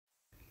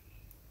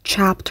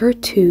Chapter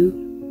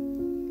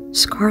 2.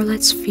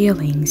 Scarlett's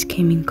feelings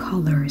came in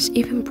colors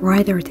even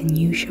brighter than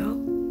usual.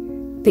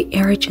 The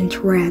urgent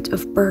red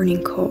of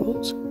burning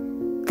coals,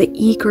 the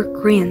eager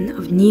grin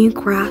of new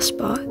grass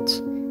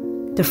buds,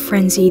 the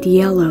frenzied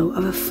yellow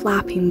of a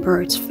flapping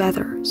bird's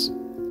feathers.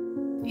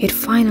 He'd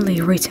finally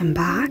written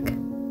back.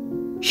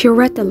 She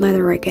read the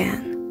letter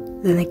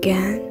again, then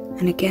again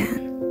and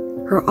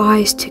again. Her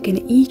eyes took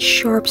in each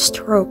sharp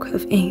stroke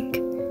of ink,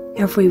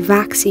 every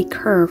waxy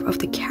curve of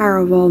the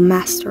CARAVAL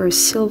master's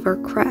silver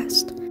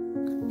crest,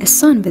 a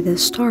sun with a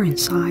star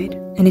inside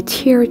and a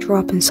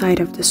teardrop inside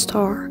of the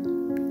star.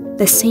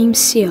 The same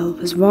seal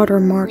was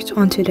watermarked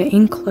onto the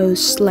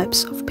enclosed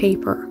slips of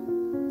paper.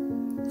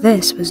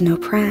 This was no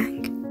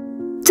prank.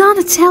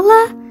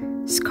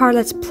 Donatella?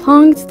 Scarlett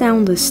plunged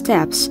down the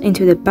steps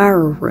into the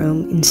barrel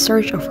room in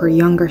search of her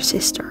younger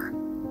sister.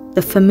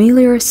 The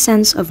familiar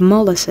sense of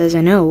molasses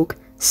and oak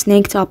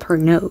snaked up her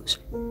nose,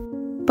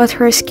 but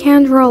her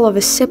scoundrel of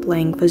a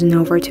sibling was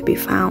nowhere to be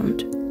found.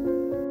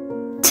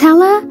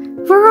 Tella,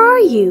 where are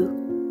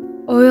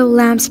you? Oil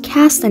lamps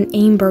cast an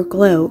amber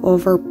glow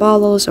over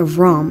bottles of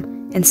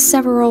rum and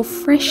several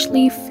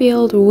freshly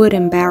filled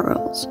wooden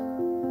barrels.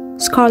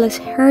 Scarlett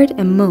heard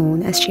a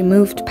moan as she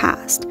moved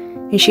past,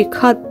 and she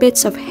caught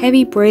bits of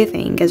heavy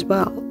breathing as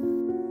well.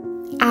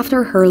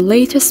 After her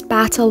latest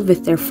battle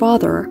with their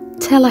father,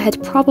 Tella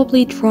had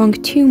probably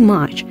drunk too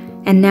much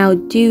and now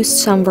dozed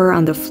somewhere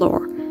on the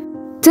floor.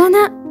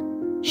 Donna,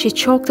 she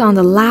choked on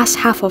the last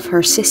half of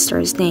her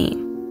sister's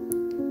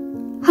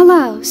name.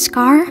 Hello,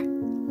 Scar?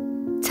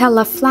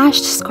 Tella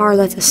flashed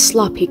Scarlett a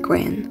sloppy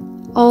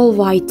grin, all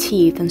white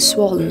teeth and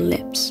swollen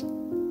lips.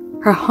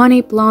 Her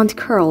honey blonde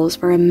curls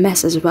were a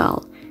mess as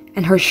well,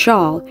 and her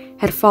shawl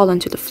had fallen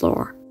to the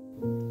floor.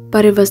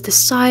 But it was the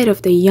sight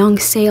of the young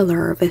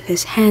sailor with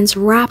his hands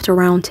wrapped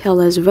around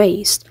Tella's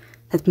waist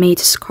that made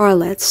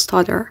Scarlett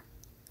stutter.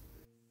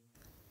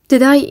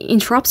 Did I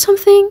interrupt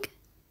something?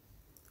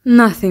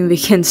 Nothing, we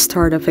can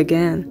start up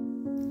again.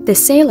 The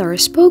sailor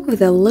spoke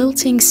with a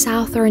lilting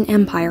Southern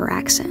Empire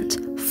accent,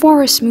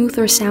 far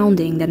smoother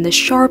sounding than the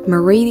sharp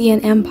Meridian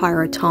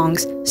Empire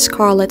tongues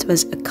Scarlett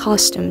was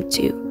accustomed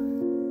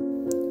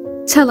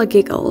to. Tella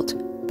giggled,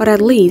 but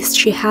at least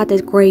she had the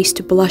grace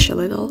to blush a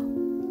little.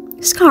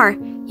 Scar,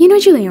 you know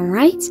Julian,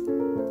 right?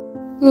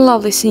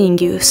 Lovely seeing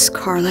you,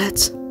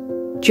 Scarlett.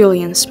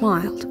 Julian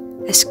smiled,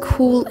 as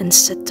cool and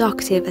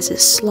seductive as a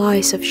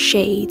slice of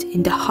shade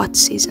in the hot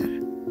season.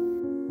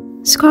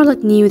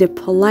 Scarlett knew the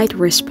polite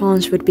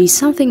response would be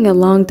something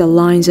along the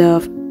lines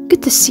of,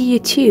 "Good to see you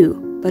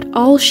too," but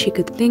all she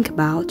could think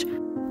about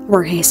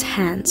were his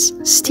hands,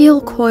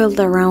 still coiled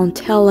around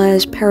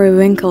Tella's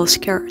periwinkle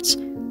skirts,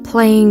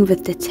 playing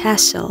with the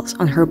tassels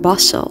on her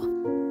bustle,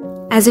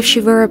 as if she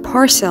were a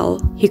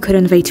parcel he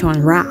couldn't wait to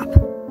unwrap.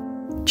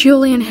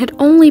 Julian had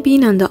only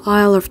been on the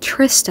Isle of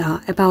Trista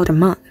about a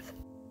month.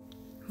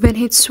 When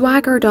he'd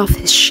swaggered off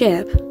his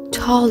ship,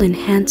 tall and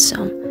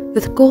handsome,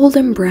 with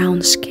golden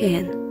brown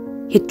skin,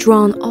 he'd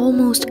drawn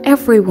almost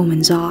every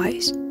woman's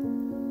eyes.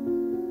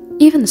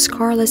 Even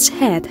Scarlett's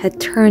head had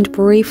turned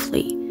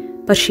briefly,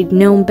 but she'd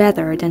known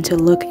better than to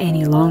look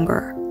any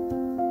longer.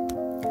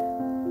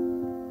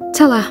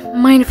 Tella,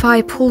 mind if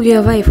I pull you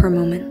away for a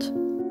moment?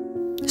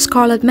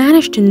 Scarlett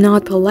managed to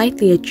nod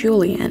politely at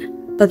Julian,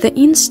 but the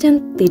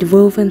instant they'd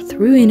woven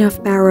through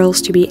enough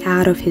barrels to be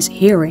out of his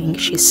hearing,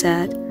 she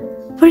said,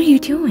 "What are you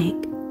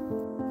doing?"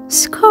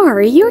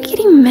 Scar, you're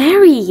getting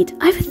married.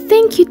 I would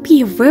think you'd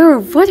be aware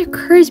of what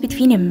occurs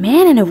between a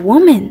man and a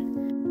woman.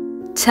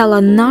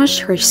 Tella nudged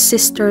her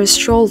sister's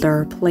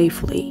shoulder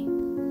playfully.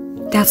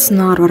 That's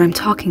not what I'm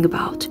talking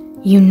about.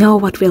 You know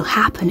what will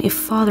happen if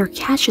father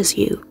catches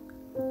you.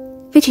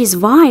 Which is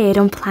why I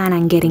don't plan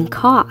on getting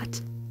caught.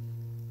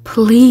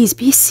 Please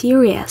be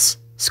serious,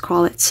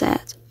 Scarlett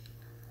said.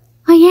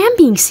 I am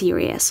being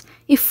serious.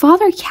 If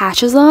father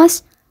catches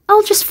us,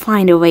 I'll just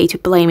find a way to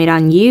blame it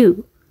on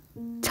you.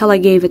 Tella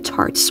gave a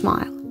tart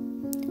smile.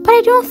 But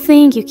I don't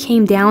think you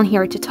came down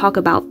here to talk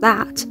about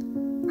that.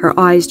 Her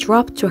eyes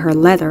dropped to her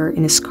letter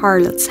in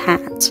Scarlett's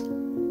hand.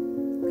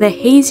 The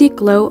hazy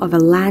glow of a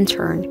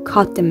lantern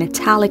caught the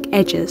metallic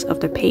edges of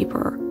the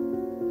paper,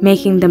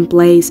 making them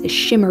blaze a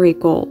shimmery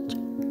gold,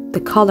 the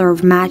color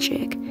of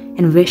magic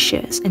and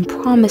wishes and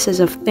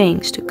promises of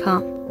things to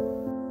come.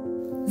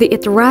 The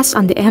address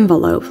on the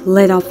envelope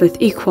lit up with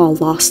equal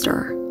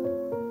luster.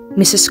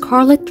 Mrs.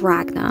 Scarlett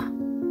Dragna,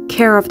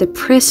 care of the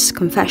Priest's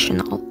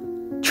Confessional,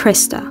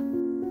 Trista,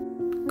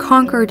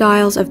 Conquered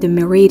Isles of the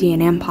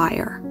Meridian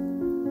Empire.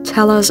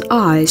 Tella's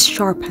eyes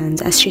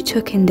sharpened as she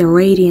took in the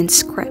radiant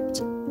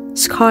script.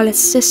 Scarlett's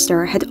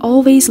sister had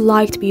always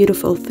liked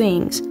beautiful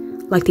things,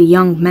 like the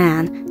young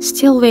man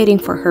still waiting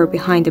for her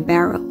behind the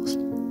barrels.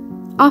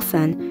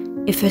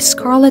 Often, if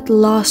Scarlett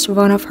lost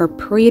one of her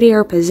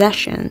prettier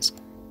possessions,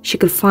 she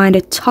could find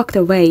it tucked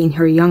away in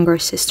her younger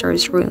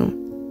sister's room.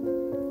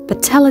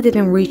 But Tella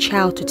didn't reach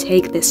out to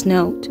take this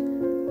note.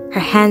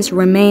 Her hands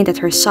remained at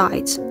her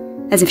sides,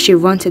 as if she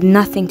wanted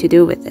nothing to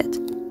do with it.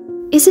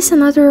 Is this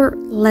another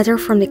letter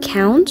from the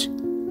Count?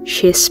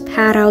 She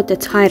spat out the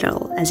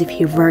title as if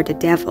he were the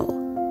devil.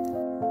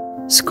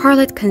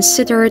 Scarlett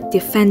considered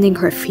defending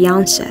her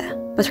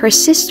fiancé, but her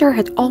sister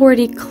had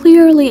already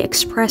clearly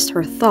expressed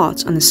her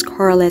thoughts on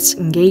Scarlett's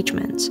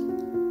engagement.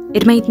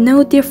 It made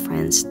no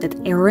difference that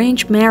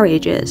arranged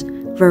marriages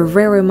were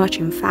very much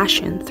in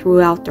fashion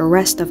throughout the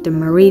rest of the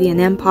Meridian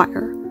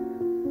Empire,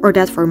 or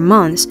that for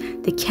months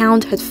the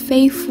Count had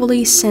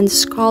faithfully sent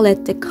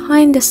Scarlett the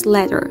kindest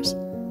letters.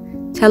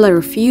 Tella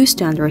refused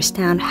to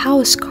understand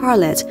how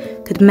Scarlett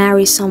could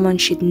marry someone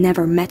she'd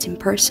never met in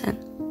person.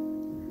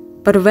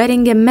 But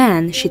wedding a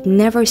man she'd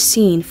never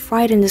seen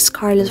frightened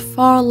Scarlett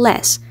far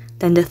less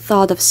than the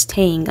thought of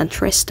staying on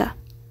Trista.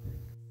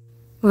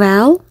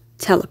 "Well,"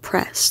 Tella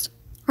pressed,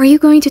 "are you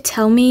going to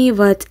tell me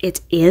what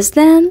it is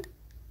then?"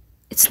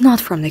 "It's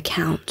not from the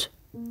Count,"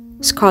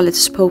 Scarlett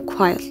spoke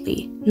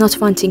quietly, not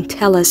wanting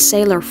Tella's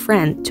sailor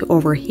friend to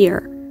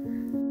overhear.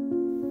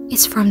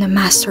 "It's from the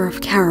Master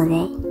of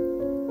Caraval."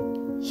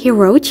 "He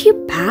wrote you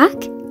back?"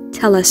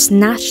 Tella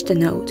snatched the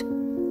note.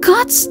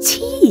 "God's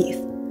teeth!"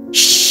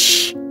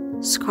 "Shh!"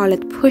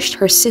 Scarlett pushed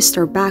her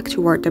sister back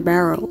toward the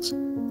barrels.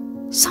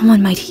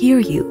 "Someone might hear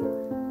you."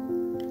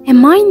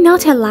 "Am I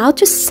not allowed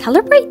to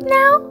celebrate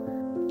now?"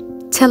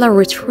 Tella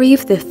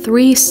retrieved the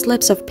 3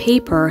 slips of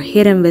paper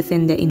hidden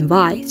within the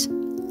invite.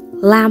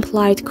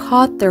 Lamplight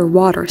caught their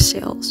water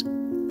sills.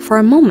 For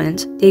a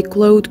moment, they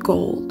glowed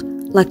gold,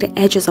 like the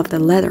edges of the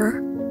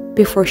leather,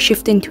 before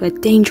shifting to a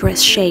dangerous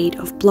shade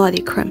of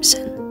bloody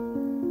crimson.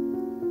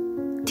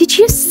 "Did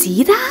you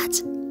see that?"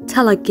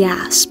 Tella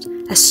gasped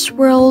as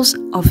swirls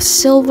of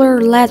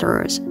silver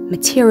letters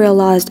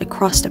materialized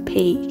across the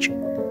page,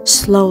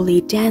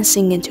 slowly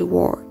dancing into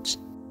words.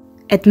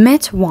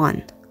 "Admit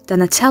one,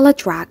 Donatella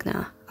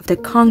Dragna of the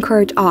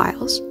Conquered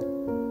Isles."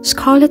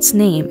 Scarlett's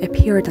name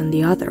appeared on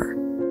the other.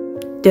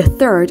 The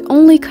third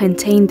only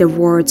contained the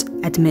words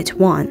 "Admit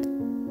one."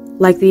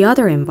 Like the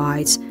other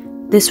invites,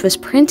 this was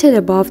printed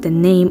above the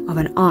name of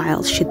an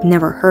isle she'd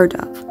never heard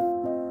of.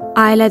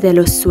 Isla de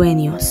los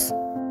Sueños.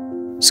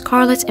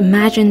 Scarlett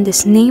imagined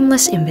this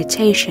nameless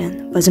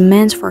invitation was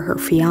meant for her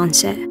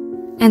fiancé,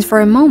 and for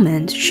a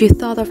moment she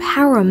thought of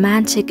how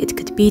romantic it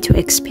could be to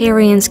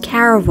experience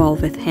Caraval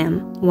with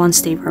him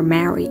once they were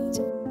married.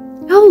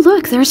 "Oh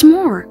look, there's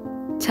more!"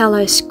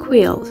 Tella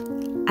squealed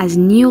as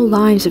new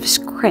lines of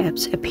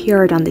script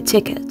appeared on the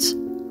tickets.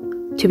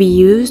 To be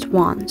used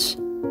once,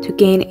 to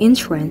gain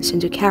entrance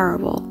into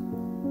Caraval.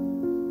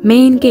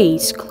 Main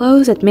gates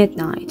close at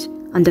midnight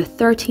on the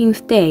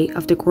 13th day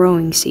of the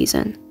growing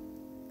season,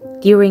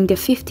 during the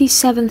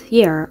 57th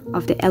year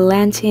of the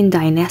Atlantean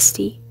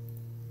dynasty.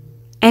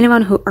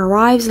 Anyone who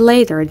arrives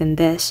later than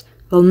this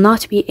will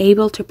not be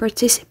able to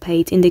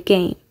participate in the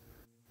game,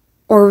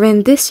 or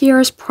win this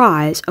year's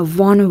prize of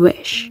 1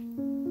 wish.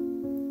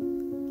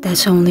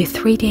 "That's only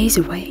 3 days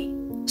away,"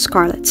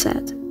 Scarlett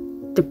said.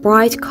 The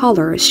bright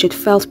colors she'd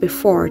felt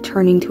before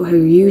turning to her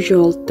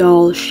usual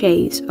dull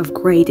shades of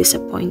grey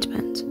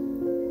disappointment.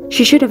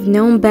 She should have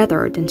known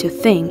better than to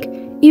think,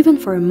 even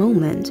for a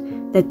moment,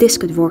 that this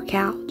could work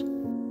out.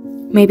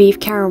 Maybe if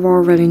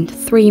Caraval were in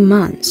 3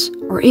 months,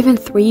 or even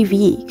 3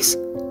 weeks,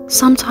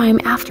 sometime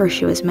after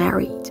she was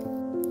married.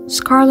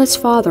 Scarlett's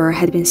father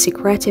had been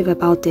secretive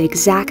about the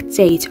exact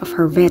date of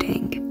her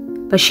wedding,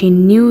 but she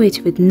knew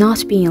it would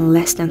not be in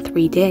less than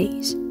 3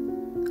 days.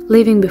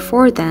 Leaving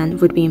before then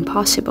would be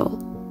impossible,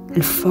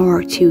 and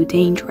far too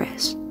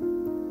dangerous.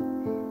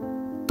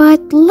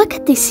 "But look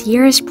at this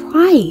year's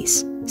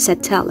prize,"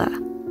 said Tella.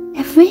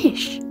 "A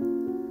wish."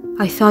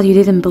 "I thought you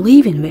didn't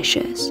believe in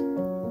wishes."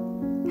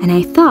 "And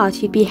I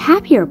thought you'd be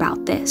happier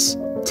about this,"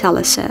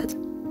 Tella said.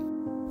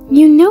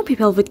 "You know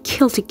people would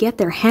kill to get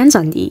their hands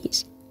on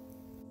these."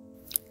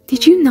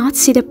 "Did you not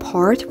see the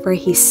part where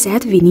he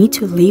said we need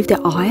to leave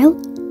the isle?"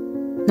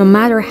 No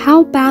matter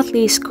how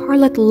badly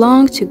Scarlett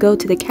longed to go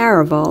to the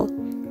Caraval,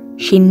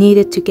 she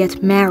needed to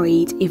get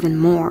married even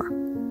more.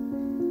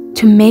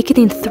 To make it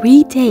in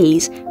 3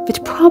 days,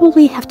 we'd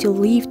probably have to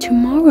leave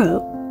tomorrow.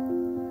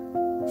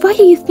 "Why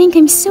do you think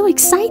I'm so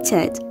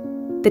excited?"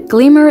 The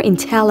glimmer in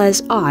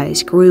Tella's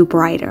eyes grew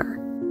brighter.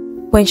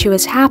 When she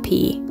was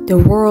happy,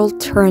 the world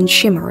turned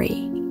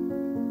shimmery,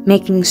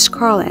 making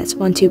Scarlett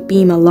want to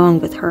beam along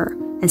with her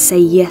and say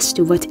yes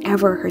to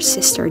whatever her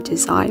sister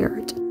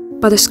desired.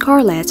 But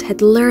Scarlett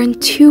had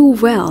learned too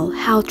well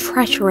how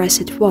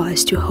treacherous it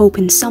was to hope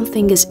in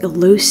something as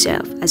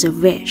elusive as a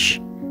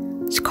wish.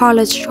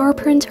 Scarlett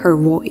sharpened her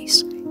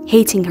voice,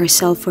 hating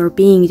herself for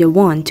being the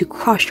one to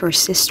crush her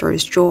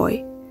sister's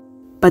joy.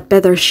 But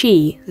better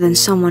she than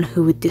someone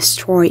who would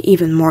destroy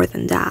even more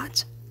than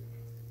that.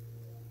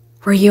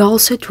 "Were you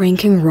also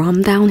drinking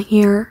rum down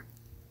here?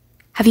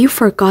 Have you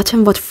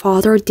forgotten what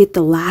father did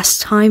the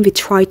last time we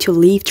tried to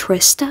leave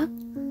Trista?"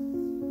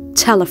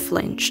 Tella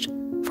flinched.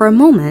 For a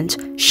moment,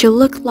 she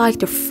looked like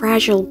the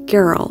fragile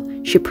girl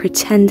she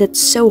pretended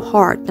so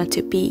hard not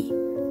to be.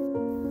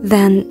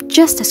 Then,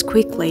 just as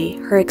quickly,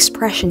 her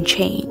expression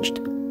changed,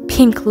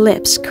 pink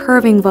lips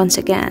curving once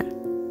again,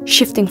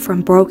 shifting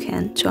from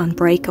broken to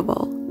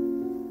unbreakable.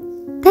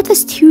 "That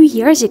was 2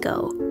 years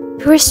ago.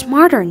 We're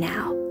smarter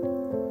now."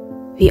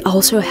 "We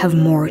also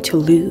have more to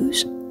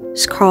lose,"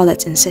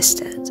 Scarlett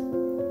insisted.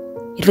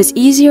 It was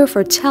easier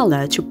for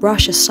Tella to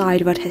brush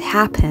aside what had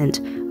happened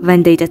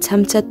when they'd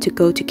attempted to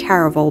go to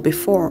Caraval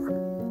before.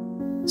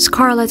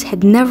 Scarlett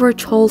had never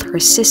told her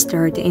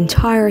sister the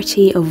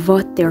entirety of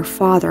what their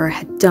father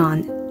had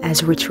done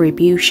as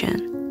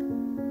retribution.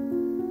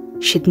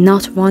 She'd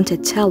not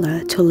wanted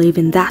Tella to live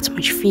in that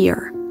much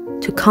fear,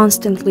 to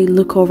constantly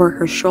look over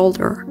her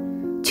shoulder,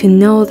 to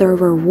know there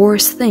were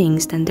worse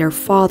things than their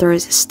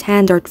father's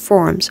standard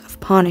forms of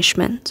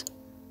punishment.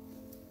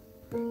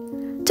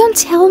 Don't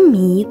tell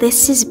me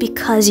this is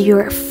because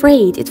you're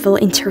afraid it will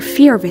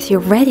interfere with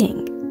your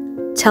wedding.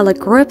 Tella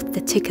gripped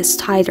the tickets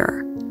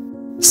tighter.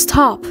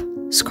 Stop!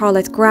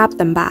 Scarlett grabbed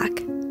them back.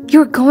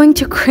 You're going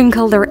to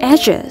crinkle their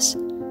edges.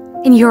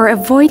 And you're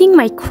avoiding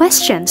my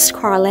question,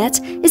 Scarlett.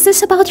 Is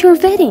this about your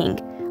wedding?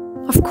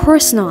 Of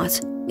course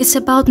not. It's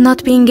about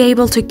not being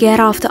able to get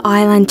off the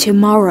island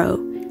tomorrow.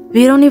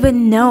 We don't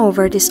even know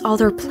where this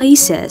other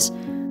place is.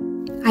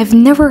 I've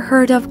never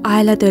heard of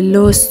Isla de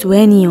los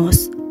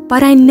Sueños,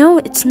 but I know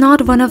it's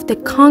not one of the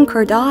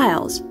conquered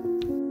isles.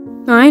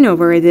 I know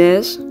where it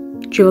is.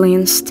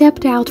 Julian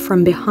stepped out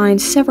from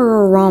behind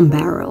several rum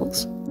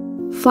barrels,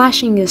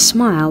 flashing a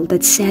smile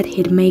that said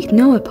he'd make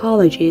no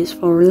apologies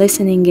for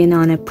listening in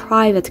on a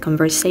private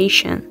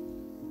conversation.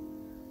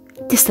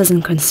 This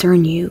doesn't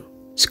concern you.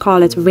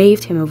 Scarlett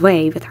waved him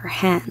away with her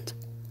hand.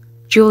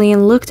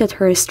 Julian looked at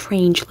her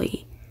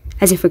strangely,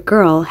 as if a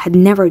girl had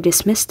never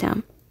dismissed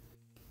him.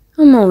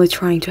 I'm only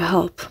trying to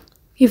help.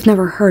 You've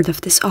never heard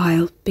of this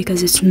isle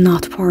because it's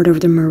not part of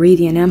the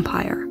Meridian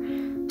Empire.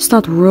 It's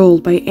not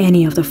ruled by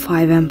any of the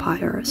 5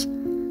 empires.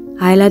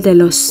 Isla de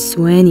los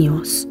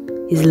Sueños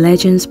is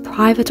Legend's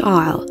private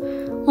isle,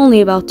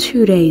 only about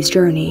 2 days'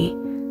 journey.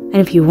 And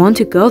if you want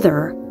to go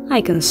there,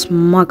 I can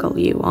smuggle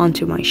you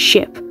onto my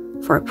ship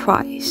for a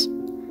price.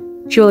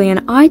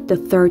 Julian eyed the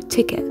 3rd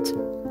ticket.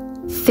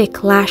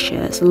 Thick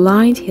lashes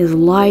lined his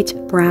light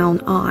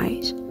brown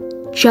eyes,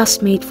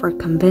 just made for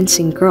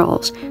convincing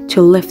girls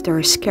to lift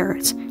their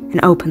skirts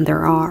and open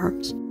their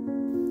arms.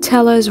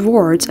 Tella's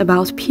words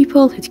about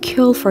people who'd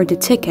kill for the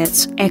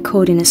tickets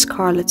echoed in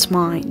Scarlett's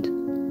mind.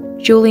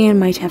 Julian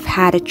might have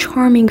had a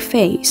charming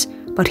face,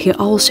 but he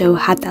also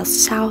had that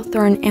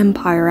Southern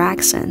Empire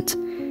accent,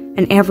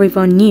 and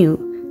everyone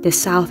knew the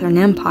Southern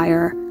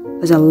Empire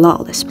was a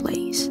lawless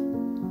place.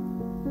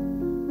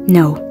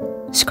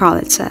 No,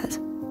 Scarlett said.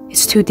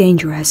 It's too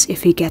dangerous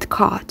if we get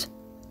caught.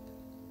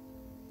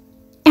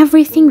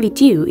 Everything we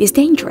do is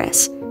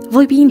dangerous.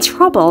 We'll be in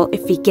trouble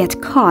if we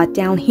get caught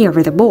down here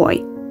with a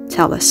boy,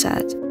 Tella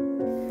said.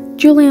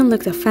 Julian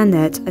looked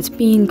offended at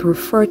being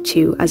referred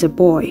to as a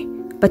boy,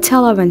 but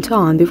Tella went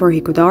on before he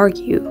could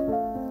argue.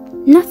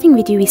 Nothing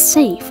we do is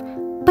safe,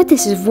 but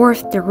this is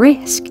worth the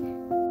risk.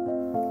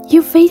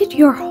 You've waited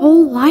your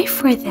whole life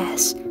for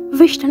this,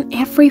 wished on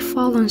every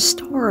fallen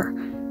star,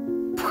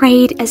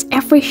 prayed as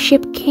every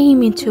ship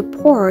came into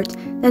port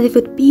that it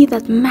would be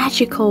that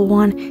magical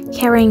one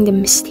carrying the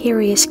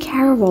mysterious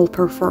Caraval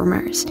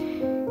performers.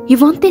 You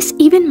want this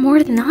even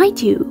more than I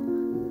do.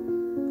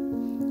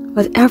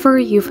 Whatever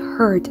you've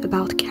heard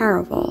about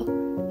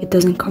Caraval, it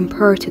doesn't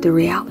compare to the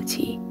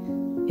reality.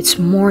 It's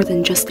more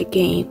than just a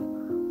game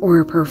or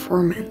a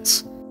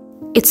performance.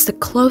 It's the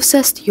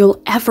closest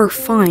you'll ever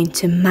find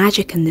to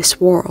magic in this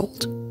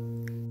world.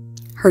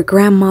 Her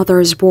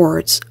grandmother's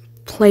words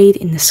played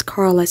in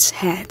Scarlett's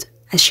head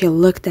as she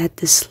looked at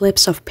the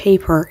slips of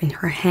paper in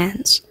her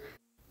hands.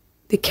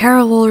 The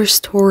Caraval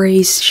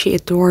stories she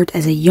adored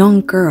as a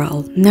young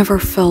girl never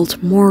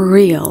felt more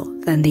real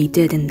than they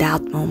did in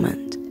that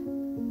moment.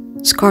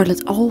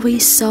 Scarlett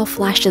always saw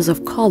flashes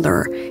of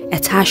color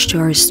attached to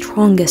her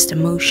strongest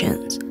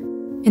emotions,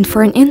 and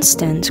for an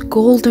instant,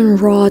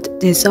 goldenrod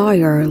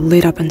desire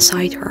lit up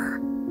inside her.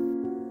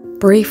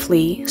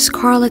 Briefly,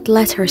 Scarlett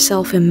let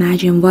herself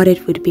imagine what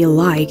it would be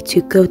like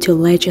to go to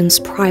Legend's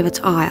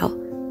private isle,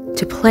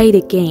 to play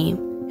the game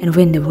and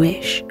win the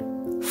wish.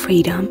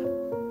 Freedom,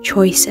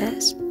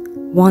 choices,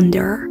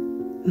 wonder,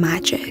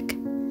 magic.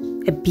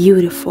 A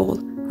beautiful,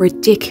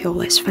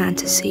 ridiculous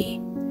fantasy.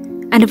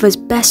 And it was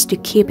best to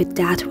keep it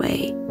that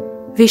way.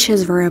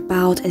 Wishes were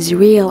about as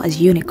real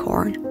as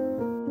unicorn.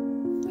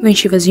 When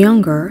she was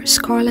younger,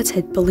 Scarlett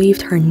had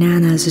believed her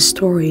nana's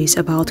stories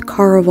about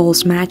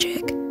Caraval's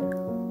magic.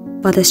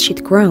 But as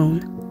she'd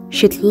grown,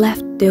 she'd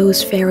left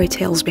those fairy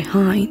tales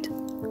behind.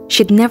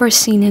 She'd never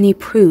seen any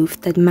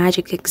proof that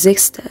magic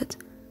existed.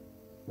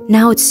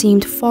 Now it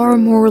seemed far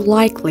more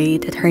likely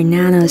that her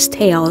nana's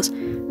tales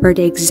were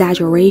the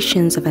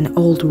exaggerations of an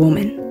old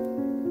woman.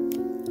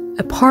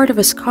 A part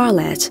of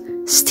Scarlett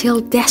still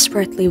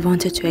desperately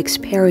wanted to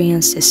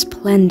experience the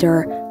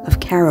splendor of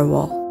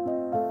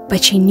Caraval,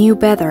 but she knew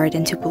better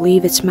than to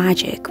believe its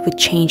magic would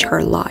change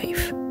her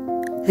life.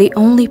 The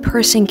only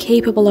person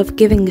capable of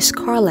giving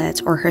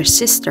Scarlett or her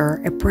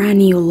sister a brand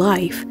new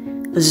life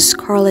was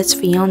Scarlett's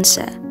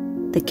fiancé,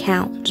 the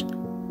Count.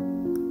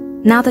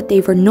 Now that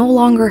they were no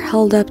longer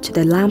held up to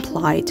the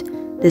lamplight,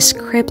 the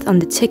script on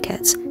the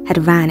tickets had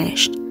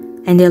vanished,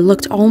 and they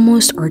looked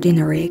almost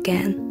ordinary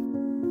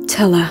again.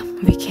 Tella,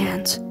 we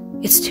can't.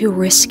 It's too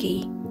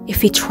risky.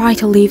 If we try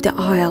to leave the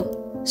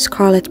isle,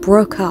 Scarlett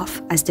broke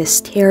off as the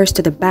stairs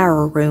to the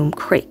barrel room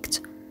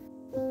creaked.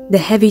 The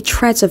heavy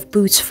treads of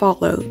boots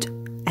followed,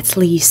 at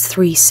least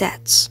 3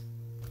 sets.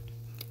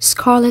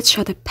 Scarlett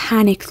shot a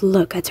panicked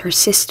look at her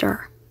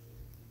sister.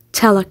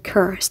 Tella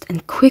cursed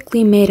and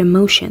quickly made a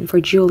motion for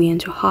Julian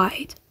to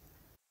hide.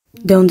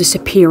 "Don't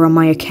disappear on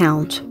my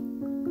account."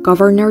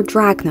 Governor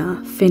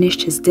Dragna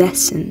finished his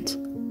descent,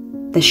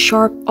 the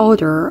sharp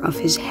odor of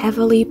his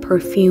heavily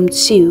perfumed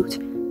suit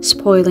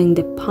spoiling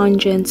the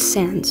pungent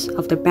scent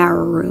of the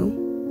barrel room.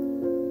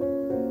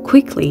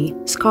 Quickly,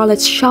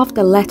 Scarlett shoved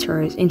the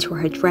letters into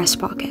her dress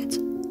pocket.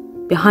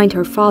 Behind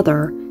her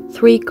father,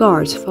 3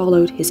 guards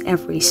followed his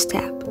every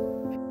step.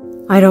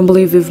 "I don't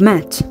believe we've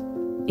met."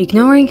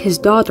 Ignoring his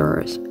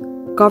daughters,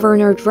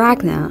 Governor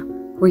Dragna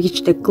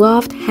reached a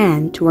gloved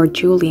hand toward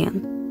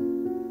Julian.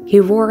 He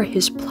wore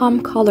his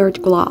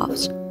plum-colored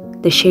gloves,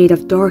 the shade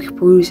of dark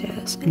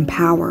bruises and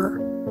power.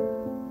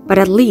 But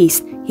at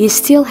least he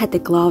still had the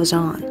gloves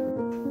on.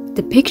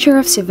 The picture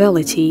of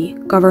civility,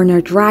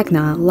 Governor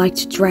Dragna liked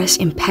to dress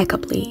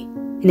impeccably,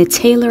 in a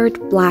tailored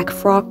black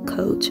frock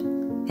coat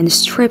and a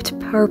stripped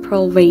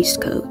purple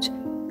waistcoat.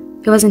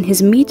 He was in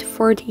his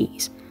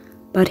mid-40s,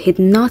 but he'd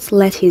not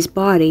let his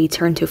body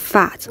turn to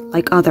fat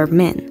like other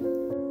men.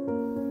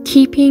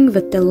 Keeping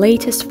with the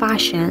latest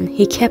fashion,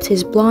 he kept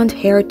his blonde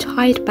hair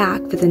tied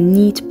back with a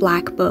neat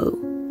black bow,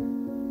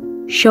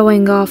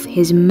 showing off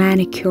his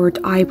manicured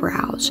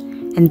eyebrows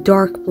and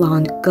dark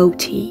blonde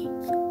goatee.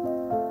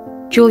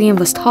 Julian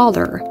was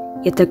taller,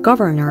 yet the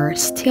governor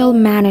still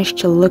managed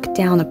to look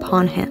down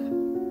upon him.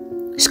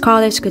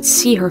 Scarlett could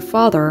see her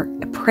father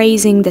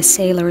appraising the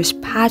sailor's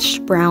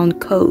patched brown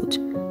coat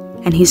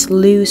and his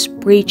loose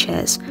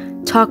breeches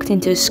tucked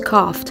into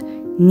scuffed,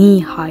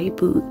 knee-high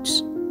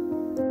boots.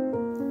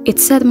 It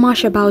said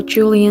much about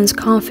Julian's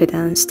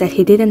confidence that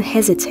he didn't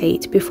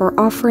hesitate before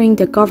offering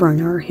the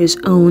governor his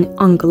own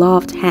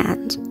ungloved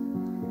hand.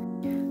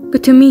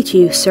 "Good to meet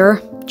you, sir.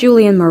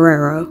 Julian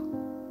Marrero."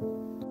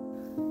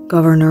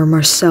 "Governor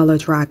Marcelo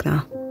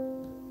Dragna."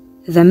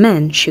 The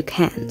men shook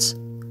hands.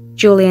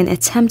 Julian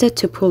attempted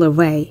to pull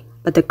away,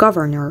 but the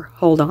governor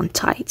held on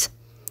tight.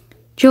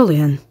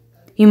 "Julian,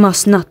 you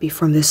must not be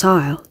from this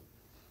isle."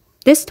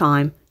 This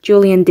time,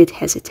 Julian did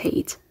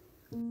hesitate.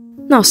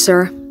 "No,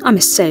 sir, I'm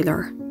a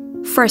sailor.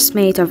 First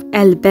mate of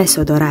El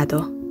Beso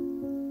Dorado."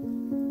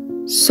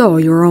 "So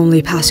you're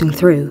only passing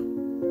through?"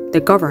 The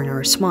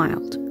governor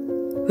smiled.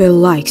 "We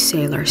like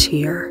sailors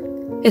here.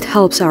 It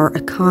helps our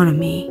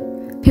economy.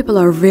 People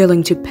are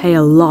willing to pay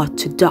a lot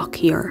to dock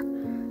here,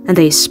 and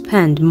they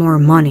spend more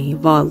money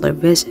while they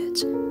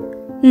visit.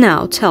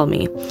 Now tell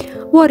me,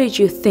 what did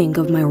you think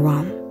of my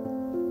rum?"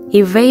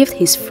 He waved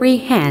his free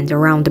hand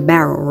around the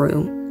barrel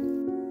room.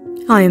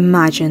 "I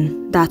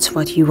imagine that's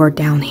what you were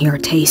down here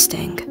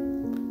tasting."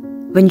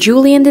 When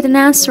Julian didn't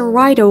answer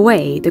right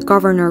away, the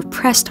governor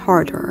pressed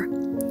harder.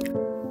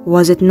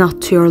 "Was it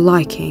not to your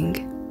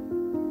liking?"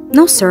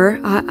 "No, sir.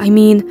 I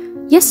mean,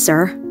 yes,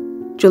 sir,"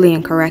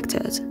 Julian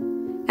corrected.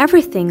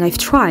 "Everything I've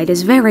tried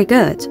is very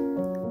good."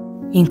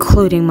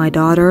 "Including my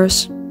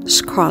daughters?"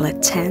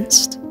 Scarlett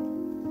tensed.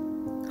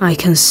 "I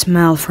can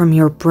smell from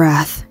your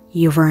breath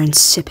you weren't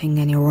sipping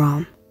any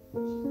rum,"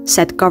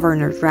 said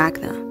Governor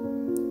Dragna.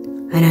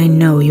 "And I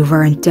know you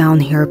weren't down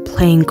here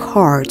playing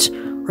cards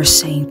or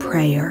saying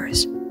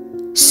prayers.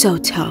 So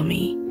tell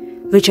me,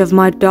 which of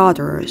my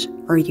daughters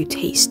are you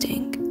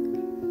tasting?"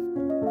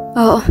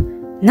 "Oh,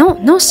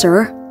 no,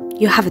 sir.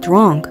 You have it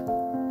wrong."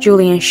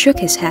 Julian shook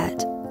his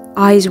head,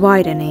 eyes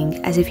widening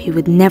as if he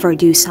would never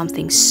do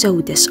something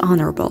so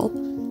dishonorable.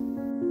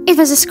 "It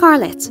was a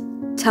Scarlett,"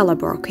 Tella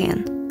broke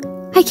in.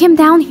 "I came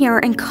down here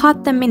and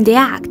caught them in the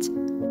act."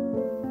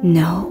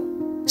 "No,"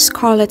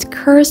 Scarlett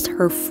cursed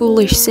her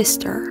foolish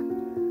sister.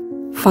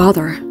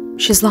 "Father,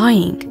 she's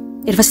lying.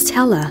 It was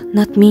Tella,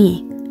 not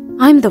me.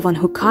 I'm the one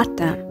who caught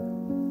them."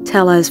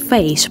 Tella's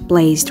face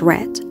blazed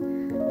red.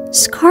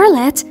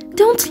 "Scarlett,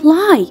 don't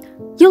lie.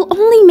 You'll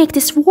only make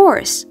this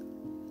worse."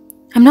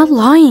 "I'm not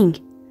lying.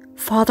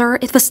 Father,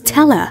 it was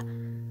Tella.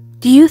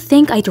 Do you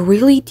think I'd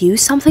really do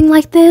something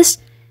like this?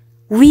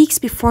 Weeks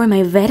before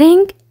my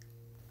wedding?"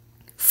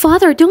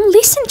 "Father, don't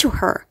listen to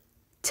her,"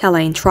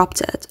 Tella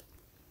interrupted.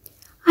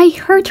 "I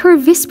heard her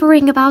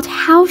whispering about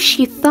how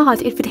she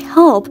thought it would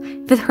help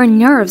with her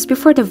nerves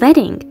before the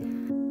wedding."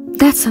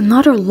 "That's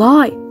another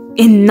lie."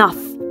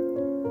 "Enough!"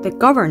 The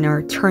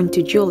governor turned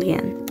to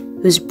Julian,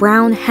 whose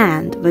brown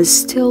hand was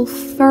still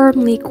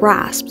firmly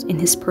grasped in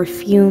his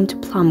perfumed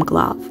plum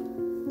glove.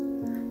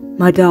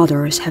 "My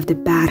daughters have the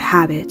bad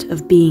habit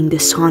of being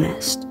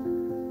dishonest,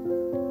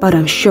 but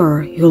I'm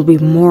sure you'll be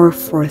more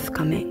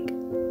forthcoming.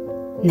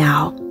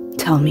 Now,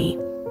 tell me,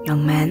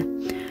 young man,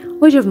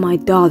 which of my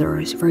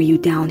daughters were you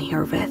down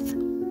here with?"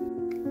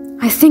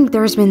 "I think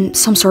there's been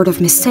some sort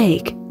of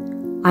mistake."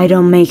 "I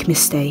don't make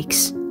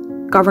mistakes."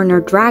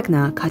 Governor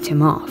Dragna cut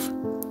him off.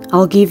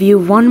 "I'll give you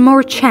one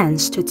more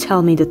chance to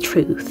tell me the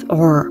truth,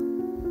 or..."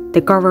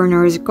 The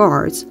governor's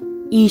guards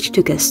each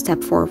took a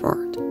step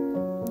forward.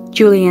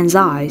 Julian's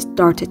eyes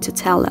darted to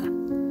Tella.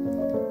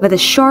 With a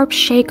sharp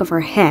shake of her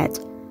head,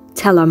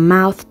 Tella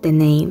mouthed the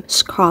name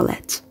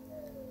Scarlett.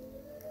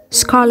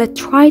 Scarlett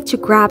tried to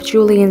grab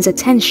Julian's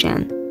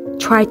attention,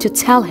 tried to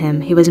tell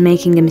him he was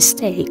making a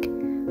mistake,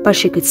 but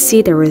she could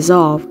see the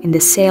resolve in the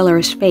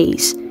sailor's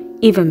face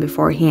even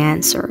before he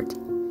answered.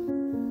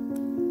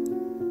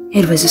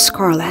 It was a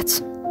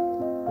Scarlett.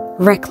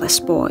 Reckless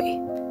boy.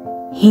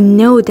 He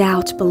no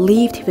doubt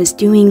believed he was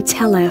doing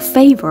Tella a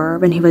favor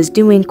when he was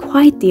doing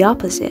quite the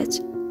opposite.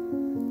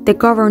 The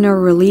governor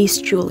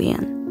released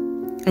Julian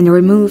and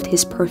removed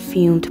his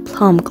perfumed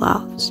plum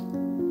gloves.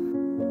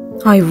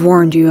 I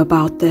warned you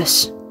about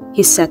this,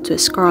 he said to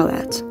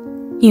Scarlett.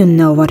 You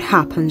know what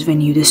happens when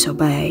you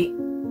disobey.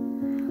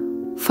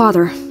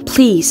 Father,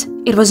 please,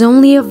 it was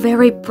only a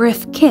very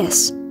brief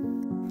kiss.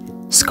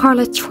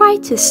 Scarlett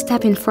tried to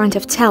step in front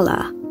of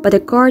Tella, but the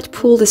guard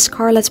pulled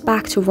Scarlett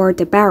back toward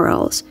the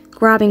barrels,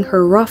 grabbing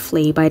her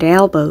roughly by the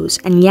elbows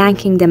and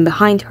yanking them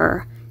behind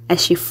her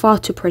as she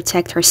fought to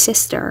protect her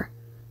sister.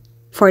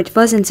 For it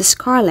wasn't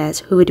Scarlett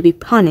who would be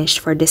punished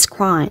for this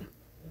crime.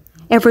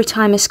 Every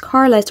time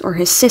Scarlett or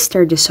his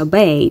sister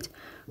disobeyed,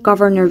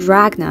 Governor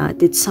Dragna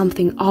did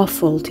something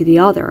awful to the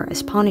other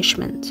as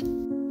punishment.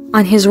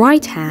 On his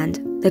right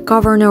hand, the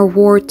governor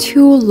wore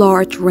 2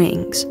 large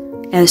rings,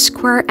 a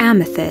square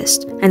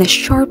amethyst and a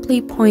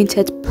sharply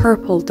pointed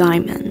purple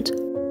diamond.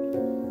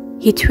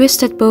 He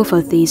twisted both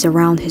of these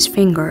around his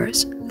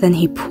fingers, then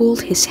he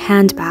pulled his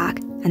hand back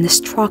and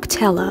struck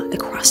Tella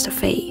across the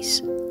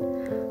face.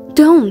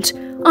 Don't!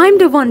 I'm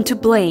the one to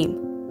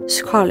blame!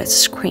 Scarlett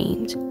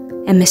screamed,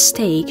 a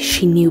mistake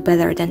she knew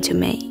better than to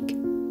make.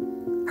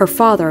 Her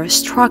father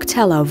struck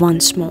Tella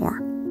once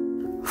more.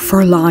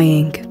 For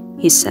lying,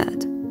 he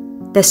said.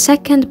 The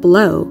second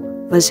blow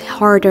was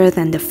harder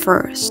than the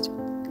first,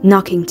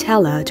 knocking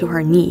Tella to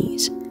her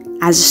knees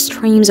as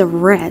streams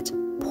of red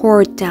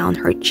poured down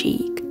her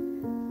cheek.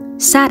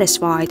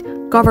 Satisfied,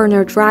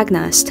 Governor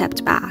Dragna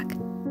stepped back.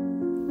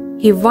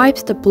 He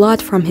wiped the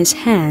blood from his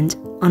hand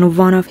on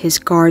one of his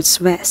guard's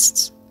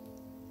vests.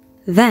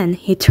 Then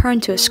he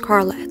turned to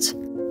Scarlett.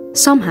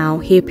 Somehow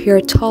he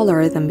appeared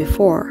taller than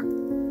before,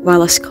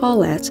 while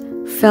Scarlett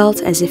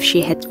felt as if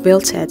she had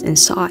wilted in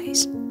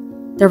size.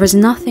 There was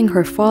nothing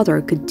her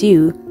father could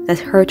do that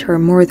hurt her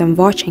more than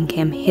watching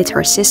him hit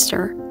her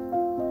sister.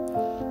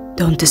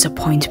 Don't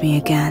disappoint me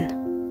again.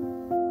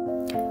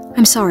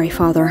 I'm sorry,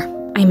 father.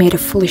 I made a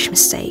foolish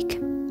mistake.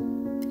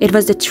 It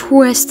was the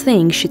truest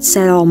thing she'd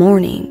said all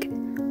morning.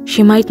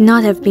 She might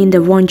not have been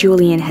the one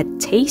Julian had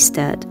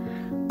tasted,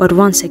 but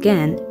once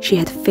again she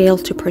had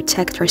failed to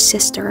protect her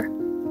sister.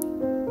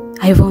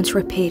 I won't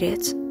repeat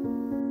it.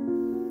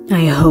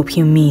 I hope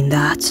you mean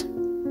that.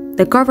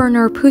 The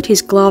governor put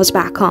his gloves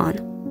back on,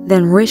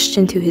 then reached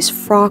into his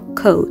frock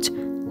coat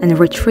and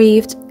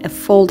retrieved a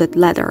folded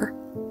letter.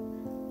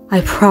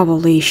 I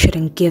probably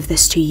shouldn't give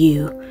this to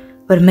you,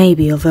 but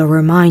maybe it will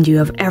remind you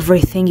of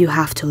everything you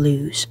have to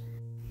lose.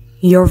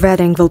 Your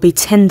wedding will be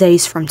 10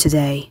 days from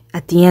today,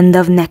 at the end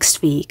of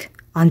next week,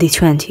 on the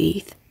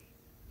 20th.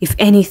 If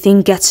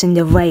anything gets in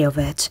the way of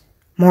it,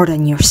 more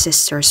than your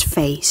sister's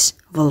face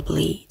will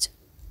bleed.